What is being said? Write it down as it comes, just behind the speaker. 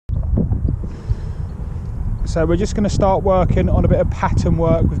So we're just going to start working on a bit of pattern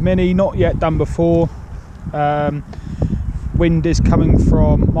work with Minnie, not yet done before. Wind is coming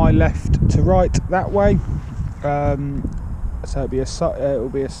from my left to right that way, so it'll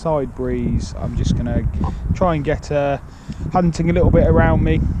be a side breeze. I'm just going to try and get hunting a little bit around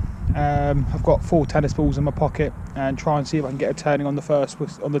me. I've got 4 tennis balls in my pocket and try and see if I can get her turning on the first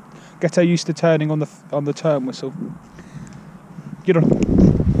whistle, get her used to turning on the turn whistle. Get on.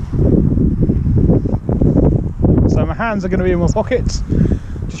 So my hands are going to be in my pockets,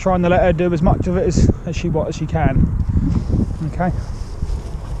 just trying to let her do as much of it as she can. Okay.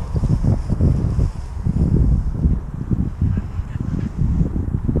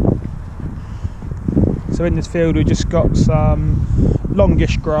 So in this field we've just got some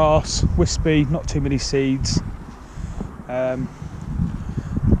longish grass, wispy, not too many seeds. And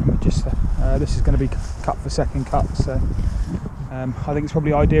this is going to be cut for second cut, so I think it's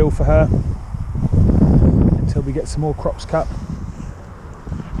probably ideal for her until we get some more crops cut.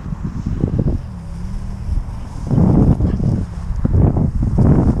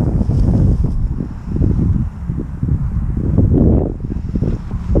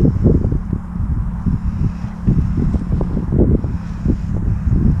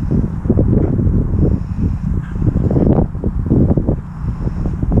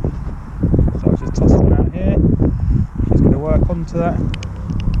 To that,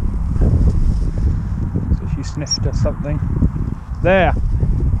 so she sniffed at something. There,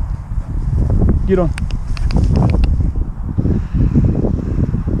 get on.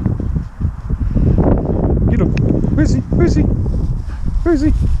 Get on. Where's he? Where's he? Where's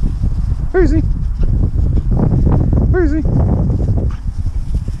he? Where's he? Where's he?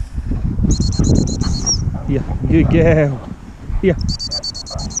 Yeah, good girl. Yeah,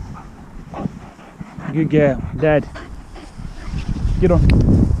 good girl. Dad. Get on.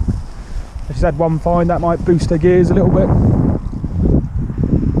 If she's had one find, that might boost her gears a little bit.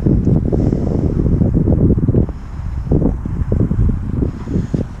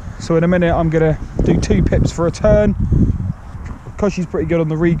 So in a minute I'm going to do 2 pips for a turn. Because she's pretty good on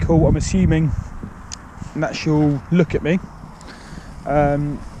the recall, I'm assuming that she'll look at me.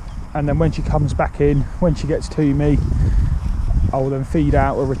 And then when she comes back in, when she gets to me, I'll then feed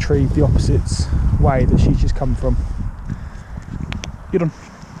out or retrieve the opposite way that she's just come from. Get on.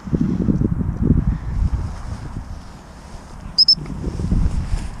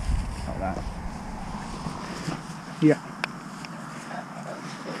 Like that. Yeah.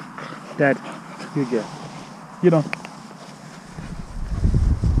 Dad. Good girl. Get on.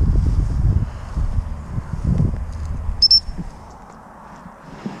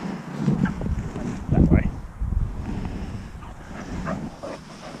 That way.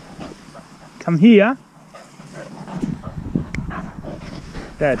 Come here.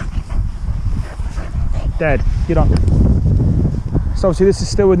 Dad, get on. So obviously this is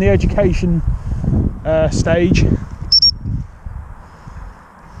still in the education stage.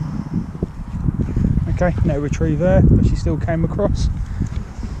 Okay, no retrieve there, but she still came across.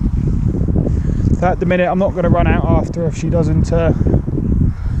 So at the minute I'm not going to run out after her if she doesn't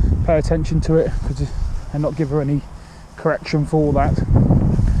pay attention to it, and not give her any correction for that.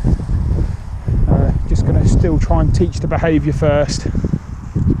 Just going to still try and teach the behaviour first.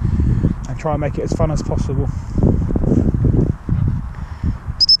 Try and make it as fun as possible.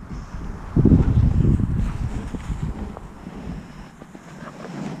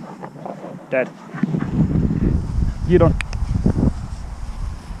 Dad, get on.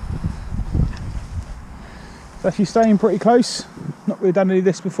 So she's staying pretty close. Not really done any of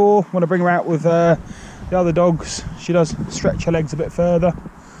this before. Want to bring her out with the other dogs. She does stretch her legs a bit further.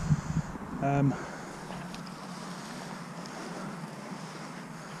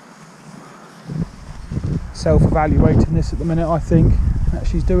 Self-evaluating this at the minute. I think that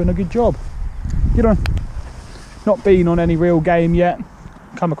she's doing a good job. Get on. Not been on any real game yet.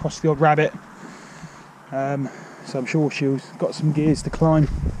 Come across the odd rabbit, so I'm sure she's got some gears to climb.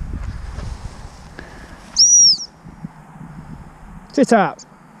 Sit up.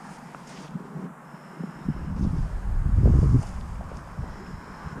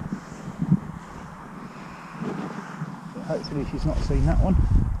 Hopefully she's not seen that one.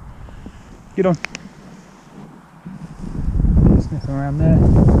 Get on. Sniffing around there.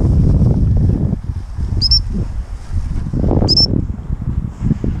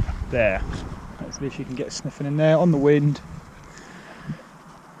 There. Hopefully she can get sniffing in there on the wind.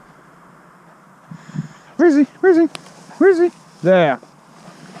 Where is he? Where is he? Where is he? There.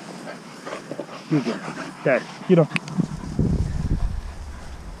 Good girl. Dad, get on.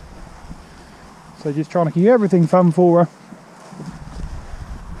 So just trying to keep everything fun for her.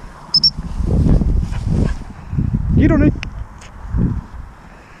 Get on it.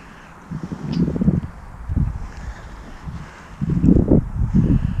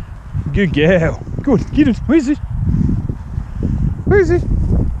 Good girl. Good. Get it. Where is it? Where is it?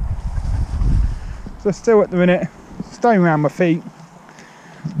 So still at the minute, staying around my feet.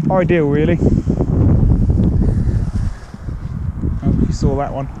 Ideal, really. Oh, you saw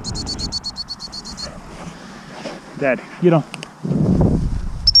that one. Dead. Get on.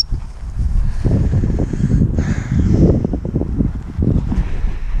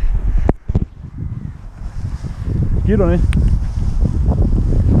 Get on it.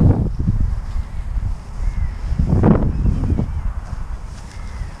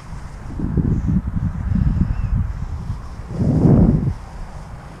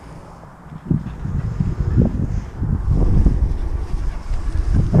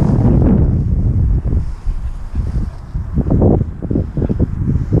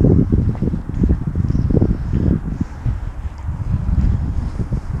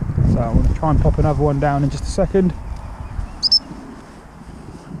 I'm going to try and pop another one down in just a second.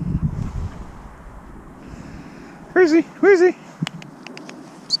 Where is he? Where is he?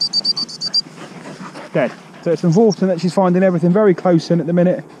 Dead. So it's important that she's finding everything very close in at the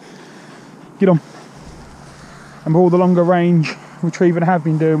minute. Get on. And all the longer range retrieving I have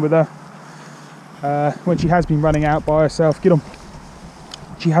been doing with her, when she has been running out by herself, get on.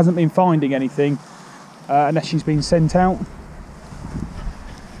 She hasn't been finding anything unless she's been sent out.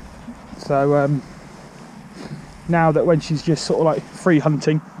 So now that when she's just sort of like free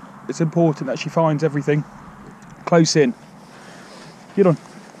hunting, it's important that she finds everything close in. Get on.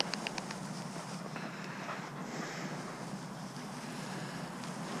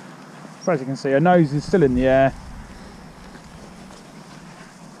 So as you can see, her nose is still in the air.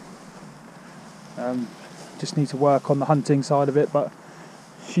 Just need to work on the hunting side of it, but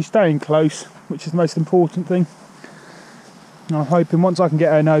she's staying close, which is the most important thing. And I'm hoping once I can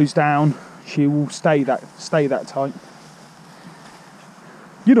get her nose down, she will stay that tight.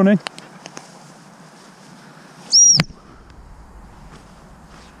 Get on in.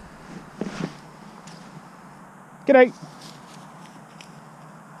 G'day.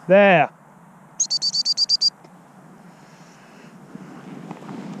 There.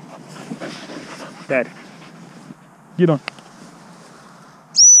 Dead. Get on.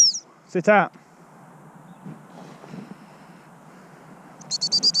 Sit out.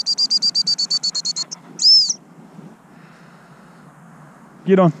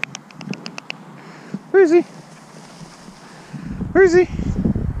 Get on. Where is he? Where is he?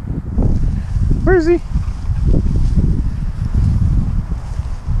 Where is he?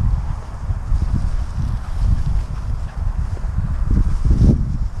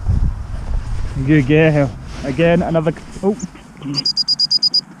 Good girl. Again, another. Oh.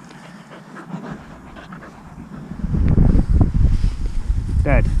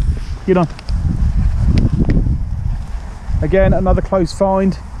 Dead. Get on. Again, another close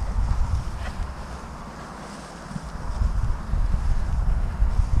find.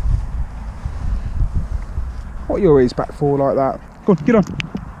 What are your ears back for like that? Go on, get on.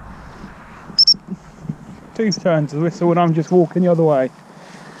 2 turns of the whistle and I'm just walking the other way.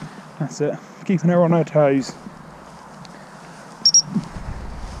 That's it. Keeping her on her toes.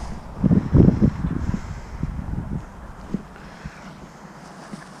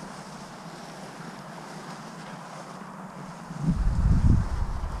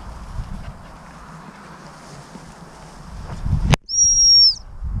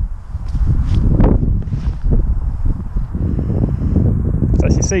 So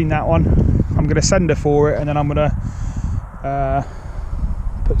as you've seen that one, I'm going to send her for it, and then I'm going to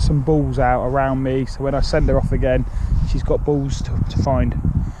put some balls out around me, so when I send her off again, she's got balls to find.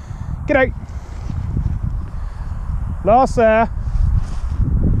 G'day. Last there.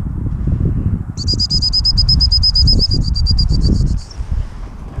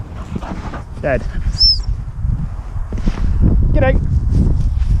 Dead. G'day.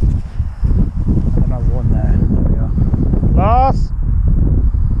 Another one there. There we are. Last.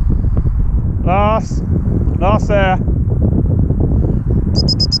 Last. Last there.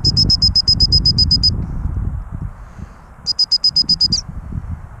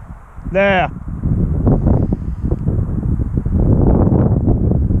 There.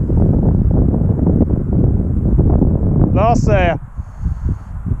 Last there.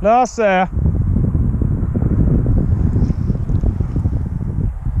 Last there.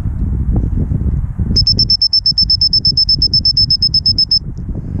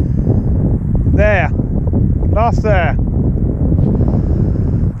 There. Last there. I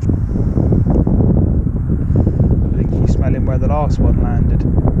think you're smelling where the last one landed.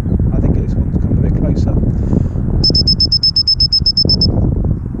 I think this one's come a bit closer.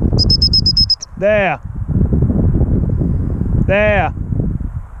 There. There.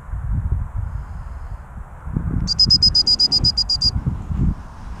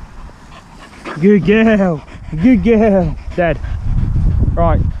 Good girl. Good girl. Dead.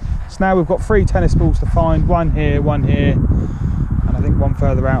 Right. So now we've got 3 tennis balls to find. One here, and I think one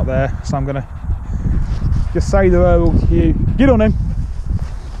further out there. So I'm going to just say the verbal cue. Get on him.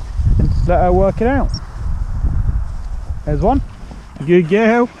 And just let her work it out. There's one. Good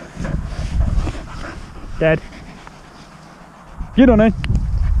girl. Dead. Get on it.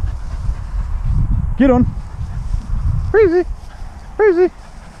 Get on. Where is he? Where is he?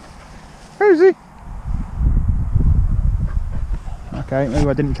 Where is he? Okay, maybe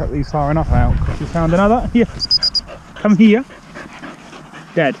I didn't chuck these far enough out because we found another. Here. Come here.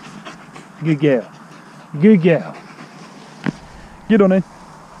 Dead. Good girl. Good girl. Get on it.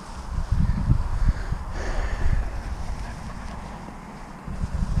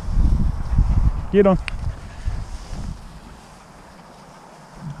 Get on.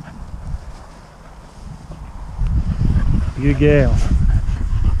 Good girl.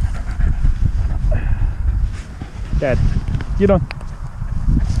 Dead. Get on.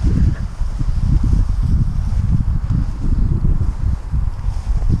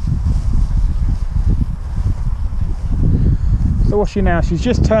 So what's she now? She's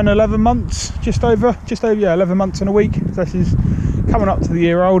just turned 11 months, just over, yeah, 11 months and a week. So she's coming up to the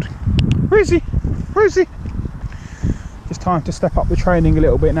year-old. Where is he? Where is he? Just time to step up the training a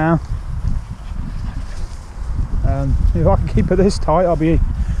little bit now. If I can keep her this tight, I'll be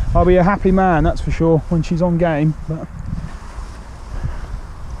a happy man, that's for sure, when she's on game. But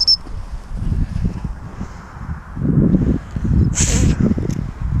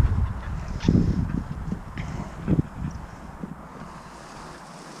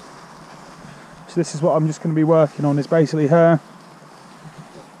so this is what I'm just going to be working on, is basically her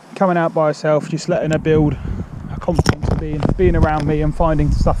coming out by herself, just letting her build a confidence of being around me and finding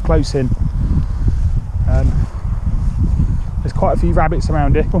stuff close in. There's quite a few rabbits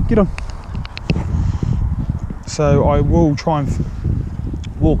around here. Come on, get on. So I will try and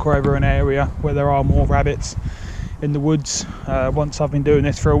walk her over an area where there are more rabbits in the woods once I've been doing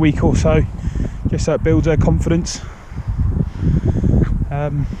this for a week or so, just so it builds her confidence.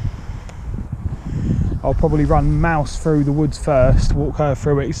 I'll probably run Mouse through the woods first, walk her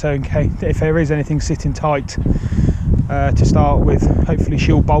through it, so in case if there is anything sitting tight to start with, hopefully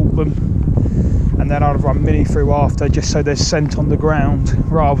she'll bolt them. And then I'll run Minnie through after, just so there's scent on the ground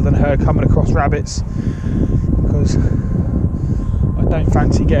rather than her coming across rabbits, because I don't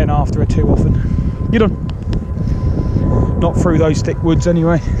fancy getting after her too often. Get on. Not through those thick woods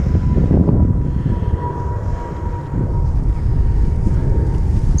anyway.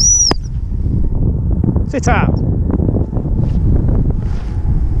 Sit out.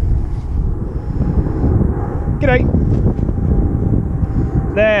 G'day.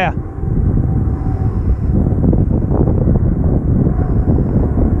 There.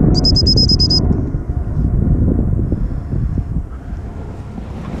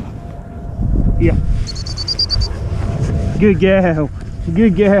 Yeah. Good girl.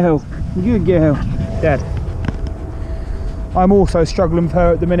 Good girl. Good girl. Dead. I'm also struggling with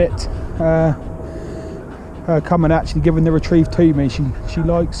her at the minute. Her coming actually giving the retrieve to me. She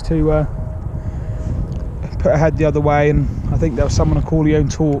likes to put her head the other way, and I think there was someone on Call Your Own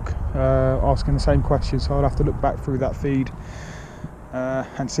Talk asking the same question, so I'll have to look back through that feed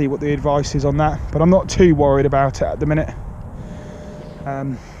and see what the advice is on that. But I'm not too worried about it at the minute.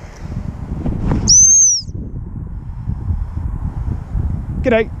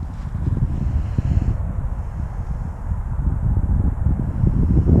 G'day.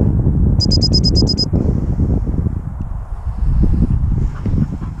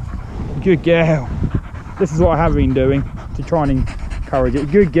 Good girl. This is what I have been doing to try and encourage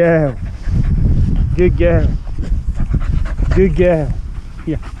it. Good girl. Good girl. Good girl.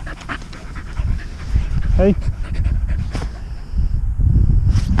 Yeah. Hey.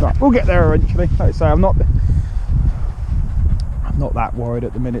 Right, we'll get there eventually. Like I say, I'm not that worried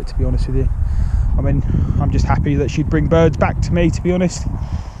at the minute, to be honest with you. I mean, I'm just happy that she'd bring birds back to me, to be honest.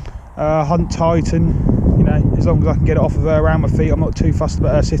 Hunt tight, and you know, as long as I can get it off of her around my feet, I'm not too fussed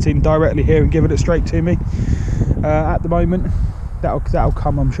about her sitting directly here and giving it straight to me. At the moment, that'll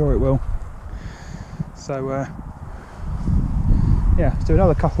come, I'm sure it will. So yeah, let's do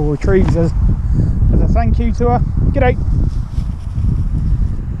another couple of retrieves as a thank you to her. G'day.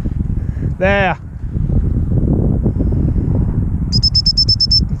 There.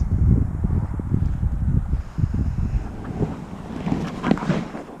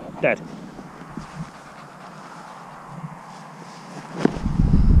 Dead.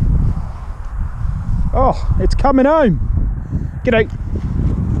 Oh, it's coming home. G'day.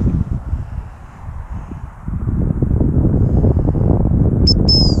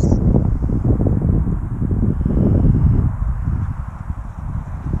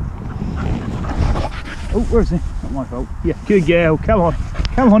 Oh, where is he? Not my fault. Yeah, good girl. Come on.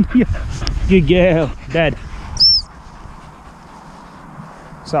 Come on. Yeah. Good girl. Dead.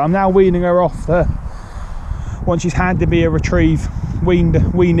 So I'm now weaning her off the... Once she's handed me a retrieve,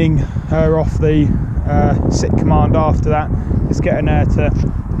 weaning her off the sit command after that. Just getting her to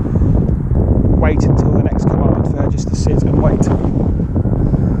wait until the next command for her just to sit and wait.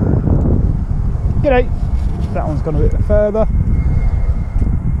 G'day. That one's gone a bit further.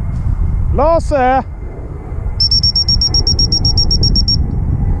 Larsa!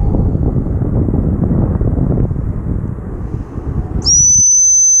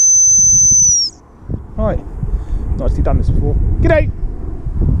 Right, not actually done this before. G'day!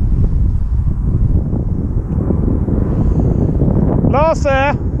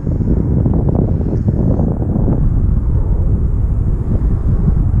 Larsa!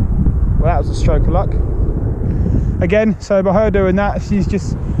 Well, that was a stroke of luck. Again, so by her doing that, she's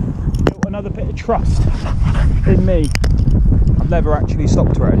just built another bit of trust in me. I've never actually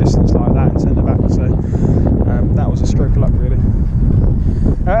stopped her at a distance like that and sent her back, so that was a stroke of luck, really.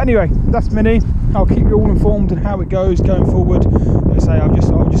 Anyway, that's Minnie. I'll keep you all informed on how it goes going forward. Like I say, I'll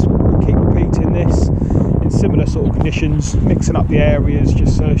just keep repeating this in similar sort of conditions, mixing up the areas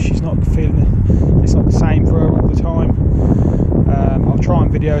just so she's not feeling it's not the same for her all the time. I'll try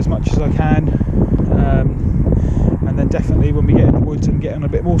and video as much as I can, and then definitely when we get in the woods and get on a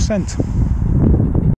bit more scent.